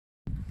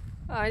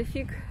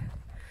Альфик,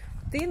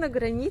 ты на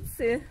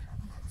границе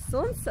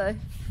солнца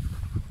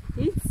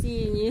и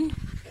тени.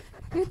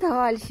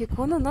 Это Альфик,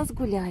 он у нас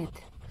гуляет.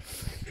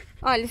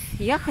 Альф,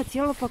 я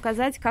хотела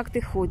показать, как ты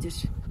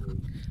ходишь.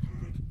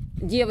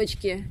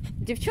 Девочки,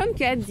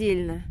 девчонки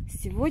отдельно.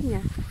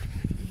 Сегодня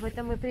в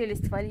этом и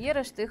прелесть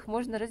вольера, что их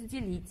можно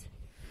разделить.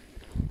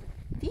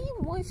 Ты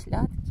мой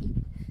сладкий,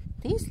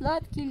 ты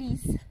сладкий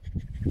лис.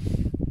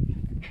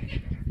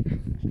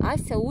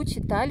 Ася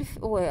учит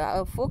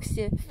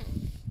Фокси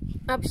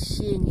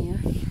общению.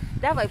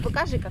 Давай,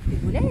 покажи, как ты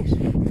гуляешь.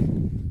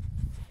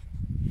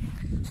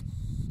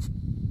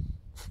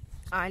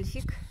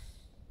 Альфик.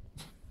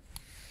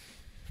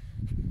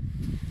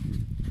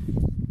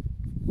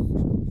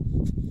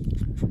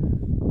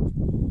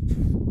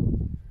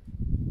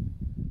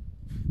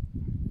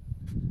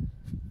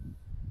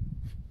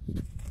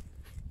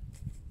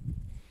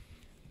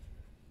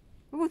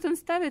 Вот он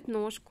ставит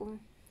ножку.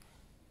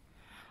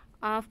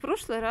 А в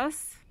прошлый раз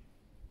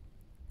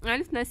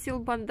Альф носил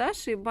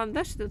бандаж, и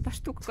бандаж — это та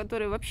штука,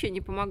 которая вообще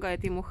не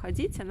помогает ему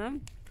ходить, она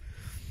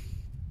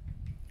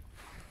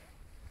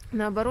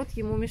наоборот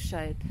ему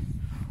мешает.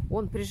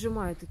 Он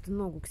прижимает эту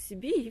ногу к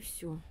себе, и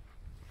все.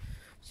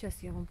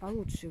 Сейчас я вам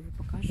получше его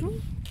покажу.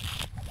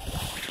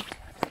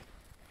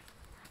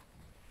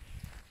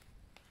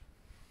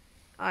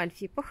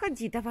 Альфи,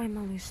 походи, давай,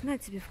 малыш, на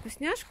тебе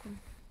вкусняшку.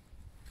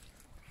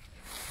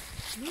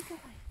 Ну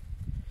давай.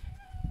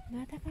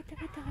 Ну давай,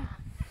 давай, давай.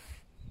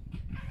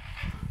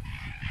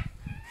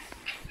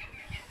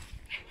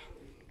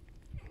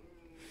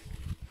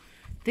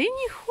 Ты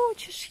не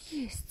хочешь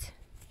есть.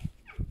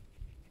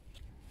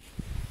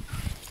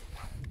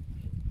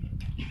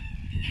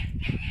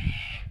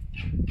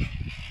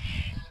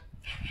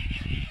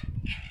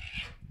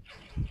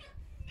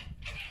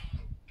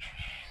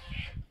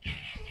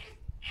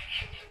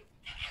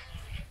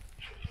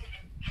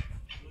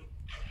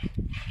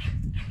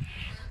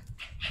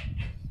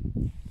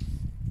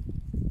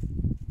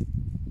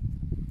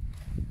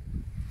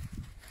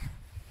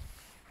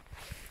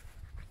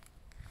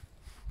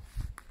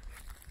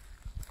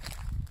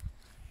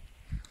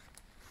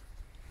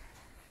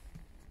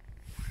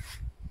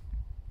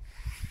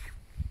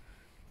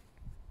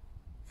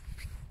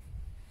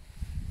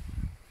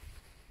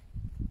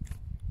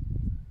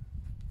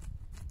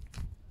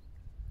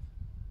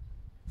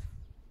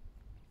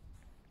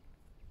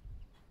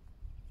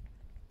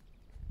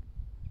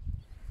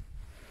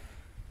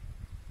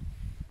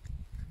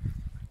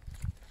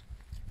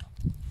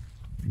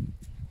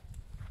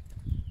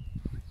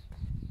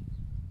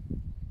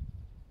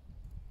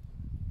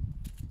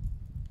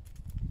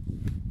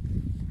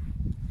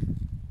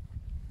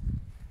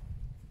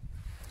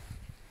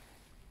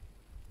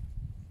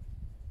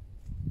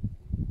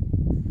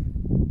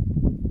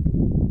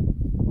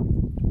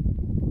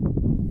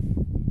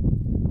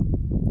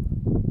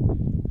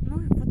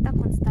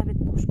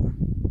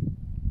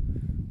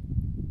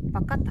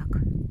 Пока так.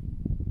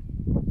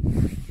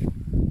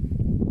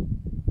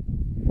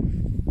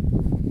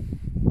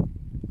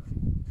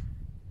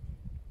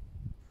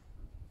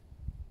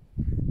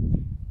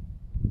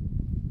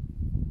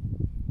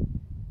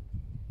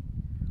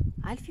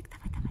 Альфик,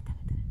 давай.